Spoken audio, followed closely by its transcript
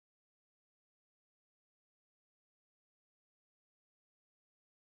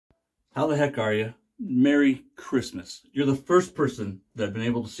How the heck are you? Merry Christmas. You're the first person that I've been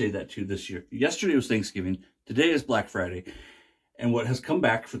able to say that to this year. Yesterday was Thanksgiving. Today is Black Friday. And what has come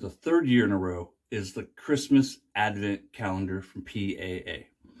back for the third year in a row is the Christmas Advent calendar from PAA.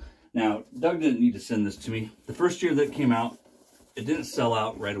 Now, Doug didn't need to send this to me. The first year that it came out, it didn't sell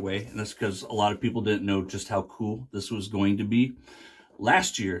out right away. And that's because a lot of people didn't know just how cool this was going to be.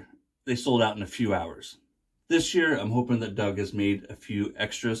 Last year, they sold out in a few hours. This year, I'm hoping that Doug has made a few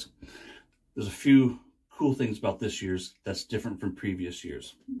extras. There's a few cool things about this year's that's different from previous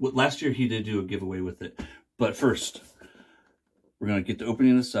years. Last year, he did do a giveaway with it. But first, we're going to get to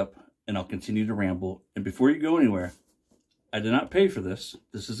opening this up, and I'll continue to ramble. And before you go anywhere, I did not pay for this.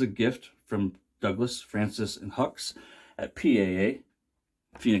 This is a gift from Douglas, Francis, and Hux at PAA,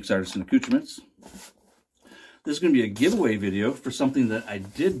 Phoenix Artisan Accoutrements. This is going to be a giveaway video for something that I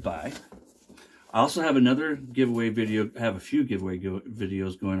did buy. I also have another giveaway video. I have a few giveaway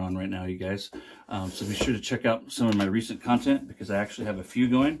videos going on right now, you guys. So be sure to check out some of my recent content because I actually have a few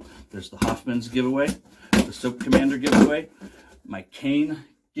going. There's the Hoffman's giveaway, the Soap Commander giveaway, my cane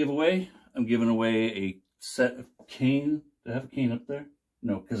giveaway. I'm giving away a set of cane. Do I have a cane up there?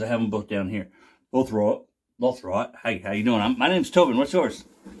 No, because I have them both down here. Both throw it. Hi, how you doing? My name's Tobin. What's yours?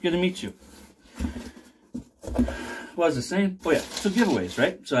 Good to meet you. What was I saying? Oh yeah, so giveaways,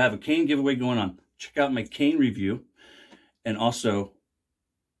 right? So I have a cane giveaway going on. Check out my cane review. And also,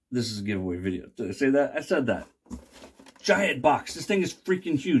 this is a giveaway video. Did I say that? I said that. Giant box. This thing is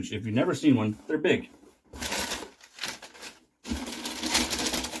freaking huge. If you've never seen one, they're big.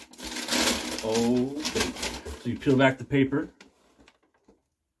 Oh, baby. So you peel back the paper.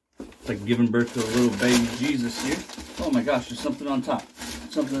 It's like giving birth to a little baby Jesus here. Oh my gosh, there's something on top.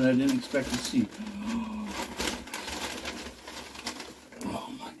 Something that I didn't expect to see.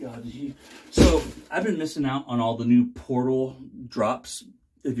 Oh my God. So I've been missing out on all the new portal drops.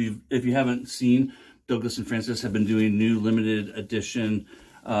 If you haven't seen, Douglas and Francis have been doing new limited edition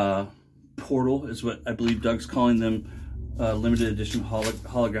portal is what I believe Doug's calling them. Limited edition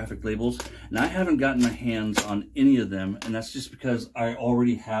holographic labels, and I haven't gotten my hands on any of them, and that's just because I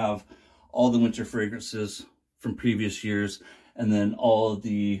already have all the winter fragrances from previous years and then all of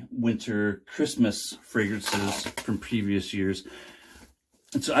the winter Christmas fragrances from previous years,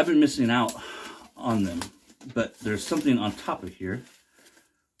 and so I've been missing out on them. But there's something on top of here.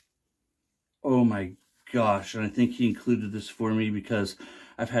 Oh my gosh, and I think he included this for me because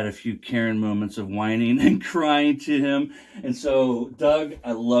I've had a few Karen moments of whining and crying to him. And so, Doug,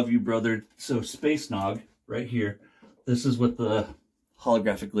 I love you, brother. So, Space Nog, right here. This is what the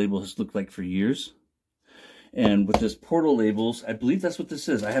holographic label has looked like for years. And with this portal labels, I believe that's what this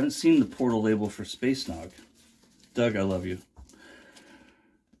is. I haven't seen the portal label for Space Nog. Doug, I love you.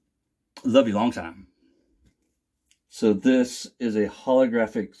 Love you long time. So, this is a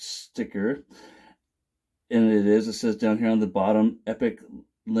holographic sticker. And it says down here on the bottom, Epic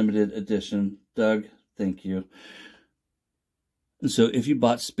Limited Edition. Doug, thank you. And so if you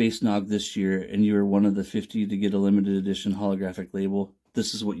bought Space Nog this year and you were one of the 50 to get a limited edition holographic label,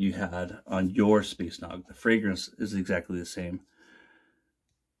 this is what you had on your Space Nog. The fragrance is exactly the same.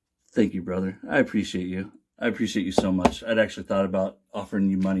 Thank you, brother. I appreciate you. I appreciate you so much. I'd actually thought about offering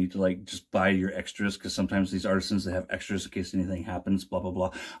you money to like just buy your extras because sometimes these artisans, they have extras in case anything happens, blah, blah, blah.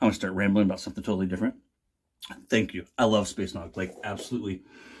 I'm going to start rambling about something totally different. Thank you. I love Space Nog. Like, absolutely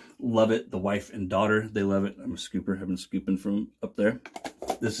love it. The wife and daughter, they love it. I'm a scooper. I've been scooping from up there.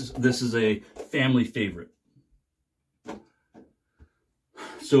 This is a family favorite.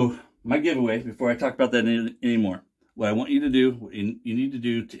 So, my giveaway, before I talk about that anymore, what I want you to do, what you need to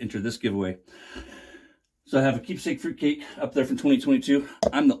do to enter this giveaway. So, I have a keepsake fruitcake up there from 2022.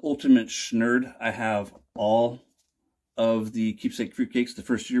 I'm the ultimate schnerd. I have all of the keepsake fruitcakes. The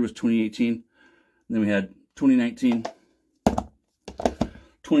first year was 2018. And then we had 2019,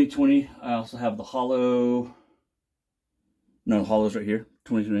 2020, I also have the hollow, no, the hollow's right here,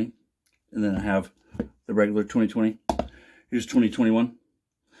 2020, and then I have the regular 2020, here's 2021,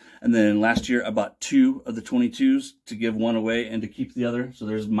 and then last year I bought 2 of the 22s to give one away and to keep the other, so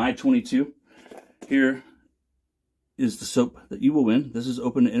there's my 22. Here is the soap that you will win. This is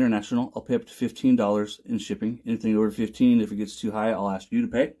open to international. I'll pay up to $15 in shipping. Anything over $15, if it gets too high, I'll ask you to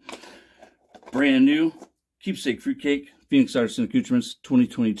pay. Brand new keepsake fruitcake, Phoenix Artisan Accoutrements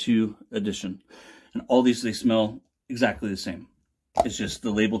 2022 edition. And all these, they smell exactly the same. It's just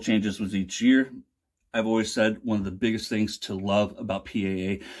the label changes with each year. I've always said one of the biggest things to love about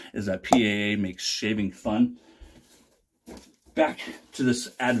PAA is that PAA makes shaving fun. Back to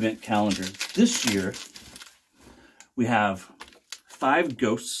this Advent calendar. This year, we have 5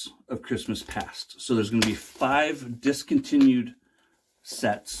 ghosts of Christmas past. So there's going to be 5 discontinued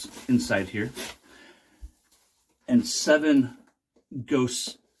sets inside here, and 7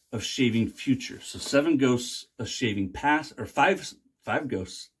 ghosts of shaving future. So 7 ghosts of shaving past, or five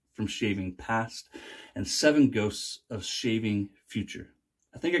ghosts from shaving past, and 7 ghosts of shaving future.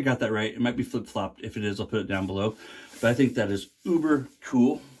 I think I got that right. It might be flip-flopped. If it is, I'll put it down below. But I think that is uber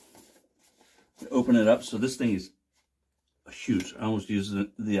cool. Open it up. So this thing is huge. I almost used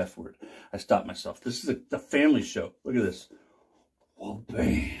the F word. I stopped myself. This is the family show. Look at this. Well,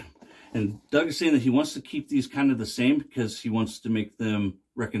 bam. And Doug is saying that he wants to keep these kind of the same because he wants to make them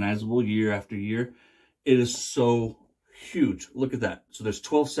recognizable year after year. It is so huge. Look at that. So there's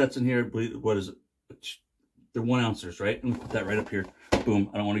 12 sets in here. What is it? They're 1 ounces, right? I'm gonna put that right up here. Boom.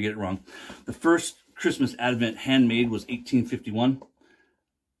 I don't want to get it wrong. The first Christmas Advent handmade was 1851.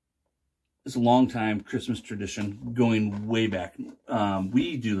 It's a long time Christmas tradition going way back.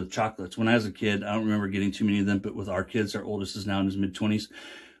 We do the chocolates. When I was a kid, I don't remember getting too many of them, but with our kids, our oldest is now in his mid-20s.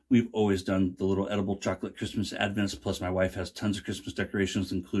 We've always done the little edible chocolate Christmas Advents. Plus my wife has tons of Christmas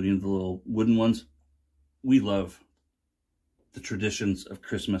decorations, including the little wooden ones. We love the traditions of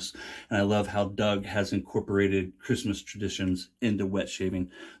Christmas, and I love how Doug has incorporated Christmas traditions into wet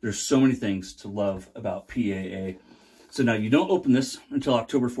shaving. There's so many things to love about PAA. So now you don't open this until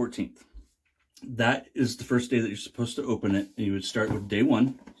October 14th. That is the first day that you're supposed to open it, and you would start with day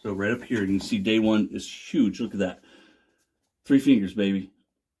 1. So right up here, you can see day 1 is huge. Look at that. 3 fingers, baby.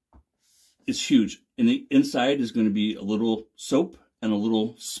 It's huge. And the inside is going to be a little soap and a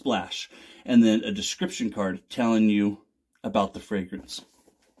little splash, and then a description card telling you about the fragrance.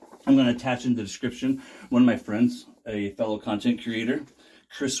 I'm going to attach in the description one of my friends, a fellow content creator,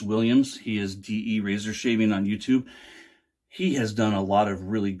 Chris Williams. He is DE Razor Shaving on YouTube. He has done a lot of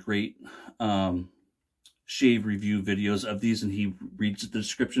really great shave review videos of these, and he reads the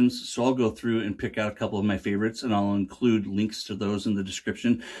descriptions. So I'll go through and pick out a couple of my favorites, and I'll include links to those in the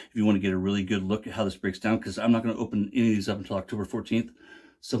description if you want to get a really good look at how this breaks down, because I'm not going to open any of these up until October 14th.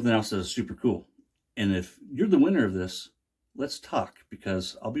 Something else that is super cool. And if you're the winner of this, let's talk,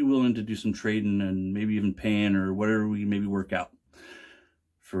 because I'll be willing to do some trading and maybe even paying or whatever we maybe work out.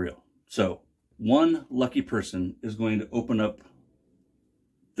 For real. So 1 lucky person is going to open up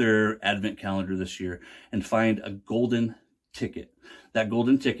their advent calendar this year and find a golden ticket. That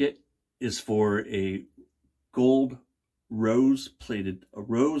golden ticket is for a rose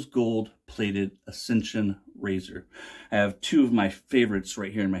gold plated Ascension razor. I have 2 of my favorites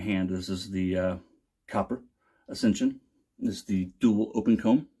right here in my hand. This is the copper Ascension. This is the dual open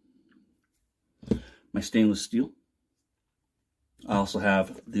comb. My stainless steel. I also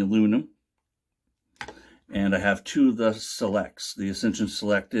have the aluminum. And I have 2 of the selects. The Ascension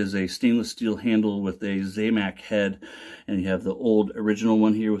Select is a stainless steel handle with a Zamac head. And you have the old original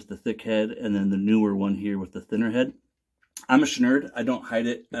one here with the thick head, and then the newer one here with the thinner head. I'm a schnerd. I don't hide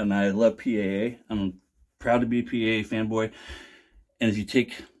it, and I love PAA. I'm proud to be a PAA fanboy. And if you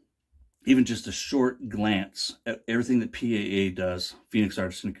take even just a short glance at everything that PAA does, Phoenix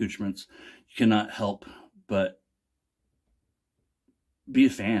Artisan Accoutrements, you cannot help but be a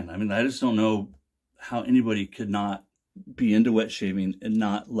fan. I mean, I just don't know how anybody could not be into wet shaving and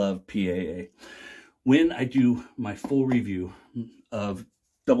not love PAA. When I do my full review of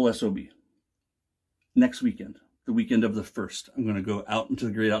Double SOB next weekend, the weekend of the 1st, I'm going to go out into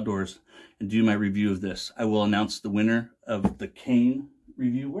the great outdoors and do my review of this. I will announce the winner of the cane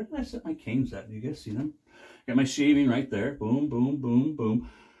review. Where did I set my canes at? Do you guys see them? Got my shaving right there. Boom, boom, boom, boom.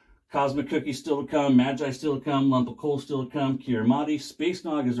 Cosmic Cookie still to come. Magi still to come. Lump of Coal still to come. Kiramati. Space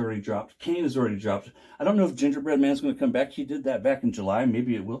Nog has already dropped. Cane has already dropped. I don't know if Gingerbread Man's going to come back. He did that back in July.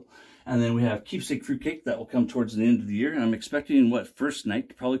 Maybe it will. And then we have Keepsake Fruitcake. That will come towards the end of the year. And I'm expecting, what, first night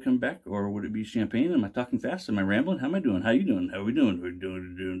to probably come back? Or would it be champagne? Am I talking fast? Am I rambling? How am I doing? How you doing? How are we doing? We're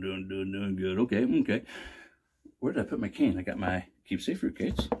doing good. Okay. Where did I put my cane? I got my Keepsake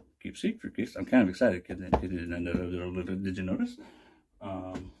Fruitcakes. Keepsake Fruitcakes. I'm kind of excited. Did you notice?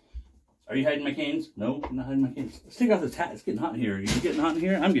 Are you hiding my canes? No, I'm not hiding my canes. Let's take off this hat. It's getting hot in here. Are you getting hot in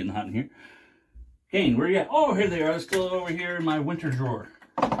here? I'm getting hot in here. Cane, where are you at? Oh, here they are. They're still over here in my winter drawer.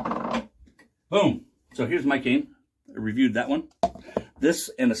 Boom. So here's my cane. I reviewed that one. This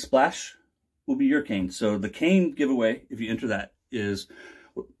and a splash will be your cane. So the cane giveaway, if you enter that, is,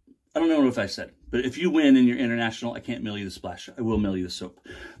 I don't know if I said, but if you win in your international, I can't mail you the splash. I will mail you the soap.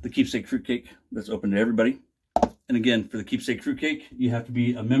 The Keepsake Fruitcake, that's open to everybody. And again, for the Keepsake Fruitcake, you have to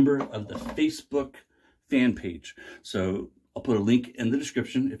be a member of the Facebook fan page. So I'll put a link in the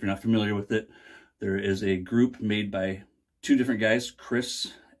description if you're not familiar with it. There is a group made by 2 different guys,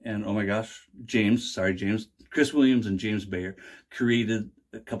 Chris and, oh my gosh, James. Chris Williams and James Bayer created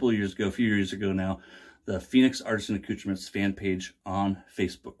a few years ago now, the Phoenix Artisan Accoutrements fan page on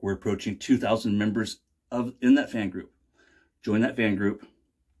Facebook. We're approaching 2,000 members in that fan group. Join that fan group.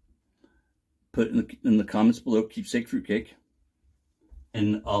 Put in the comments below, keepsake fruitcake,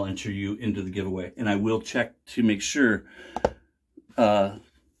 and I'll enter you into the giveaway. And I will check to make sure that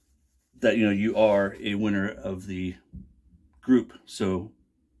you are a winner of the group. So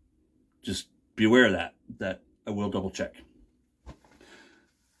just be aware of that I will double check.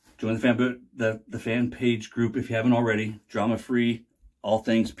 Join the fan page group if you haven't already. Drama free. All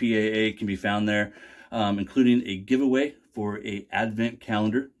things PAA can be found there, including a giveaway for a Advent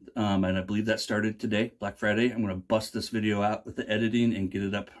calendar. And I believe that started today, Black Friday. I'm going to bust this video out with the editing and get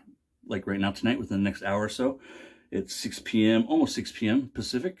it up like right now tonight within the next hour or so. It's 6 p.m., almost 6 p.m.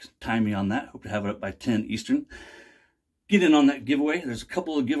 Pacific. Time me on that. Hope to have it up by 10 Eastern. Get in on that giveaway. There's a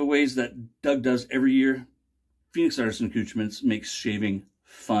couple of giveaways that Doug does every year. Phoenix Artisan Accoutrements makes shaving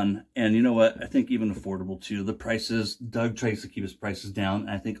fun, and you know what, I think even affordable too. The prices, Doug tries to keep his prices down, and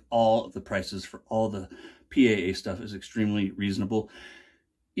I think all of the prices for all the PAA stuff is extremely reasonable.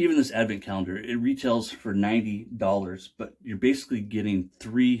 Even this Advent calendar, it retails for $90, but you're basically getting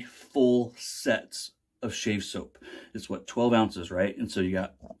 3 full sets of shave soap. It's what, 12 ounces, right? And so you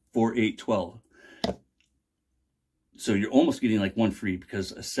got 4, 8, 12. So you're almost getting like one free,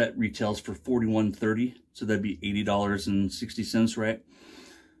 because a set retails for $41.30, so that'd be $80.60, right?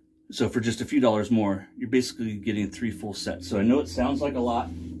 So for just a few dollars more, you're basically getting 3 full sets. So I know it sounds like a lot.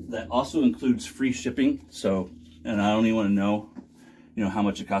 That also includes free shipping. So, and I don't even want to know, how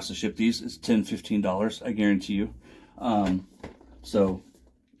much it costs to ship these. It's $10, $15, I guarantee you. So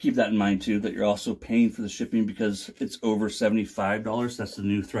keep that in mind too, that you're also paying for the shipping because it's over $75. That's the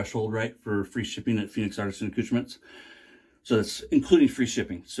new threshold, right, for free shipping at Phoenix Artisan Accoutrements. So that's including free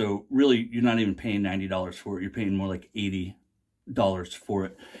shipping. So really, you're not even paying $90 for it. You're paying more like $80 for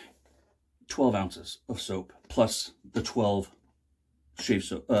it. 12 ounces of soap plus the 12 shave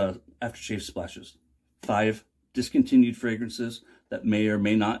soap, aftershave splashes. 5 discontinued fragrances that may or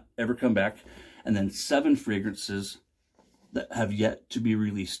may not ever come back, and then 7 fragrances that have yet to be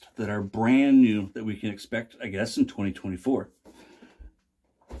released that are brand new that we can expect, I guess, in 2024.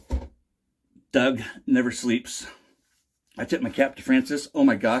 Doug never sleeps. I tip my cap to Francis. Oh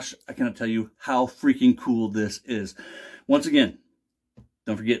my gosh, I cannot tell you how freaking cool this is. Once again,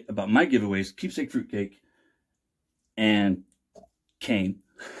 don't forget about my giveaways, keepsake fruitcake and cane.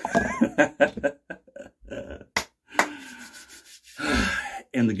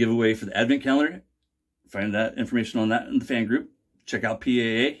 And the giveaway for the Advent calendar. Find that information on that in the fan group. Check out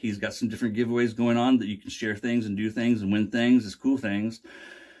PAA. He's got some different giveaways going on that you can share things and do things and win things. It's cool things.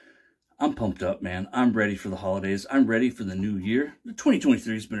 I'm pumped up, man. I'm ready for the holidays. I'm ready for the new year.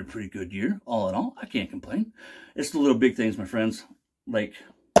 2023 has been a pretty good year, all in all. I can't complain. It's the little big things, my friends, like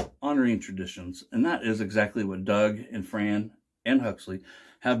honoring traditions. And that is exactly what Doug and Fran and Huxley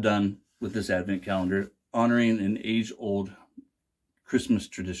have done with this Advent calendar, honoring an age-old Christmas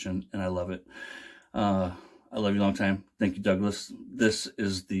tradition, and I love it. I love you a long time. Thank you, Douglas. This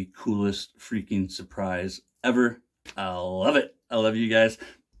is the coolest freaking surprise ever. I love it. I love you guys.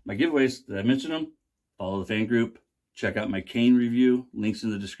 My giveaways, did I mention them? Follow the fan group. Check out my cane review. Links in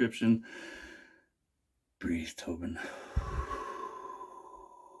the description. Breathe, Tobin.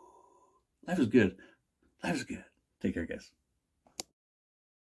 Life is good. Life is good. Take care, guys.